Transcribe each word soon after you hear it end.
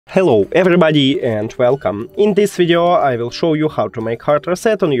Hello everybody and welcome. In this video I will show you how to make hard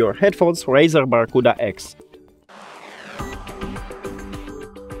reset on your headphones Razer Barracuda X.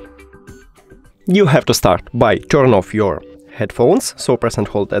 You have to start by turn off your headphones, so press and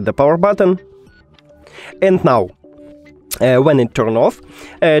hold at the power button. And now, when it turn off,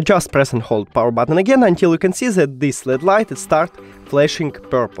 just press and hold power button again until you can see that this LED light start flashing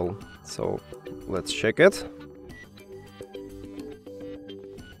purple. So let's check it.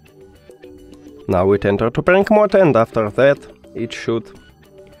 Now it entered to pairing mode, and after that it should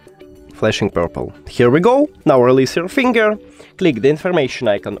flashing purple. Here we go. Now release your finger, click the information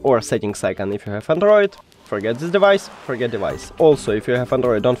icon or settings icon if you have Android. Forget this device, forget device. Also, if you have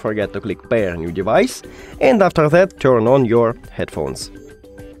Android, don't forget to click pair new device, and after that turn on your headphones.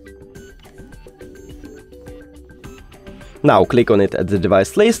 Now click on it at the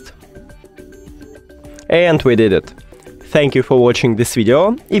device list, and we did it. Thank you for watching this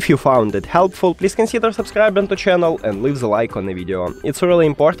video. If you found it helpful, please consider subscribing to the channel and leave the like on the video. It's really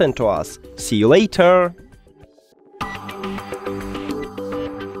important to us. See you later!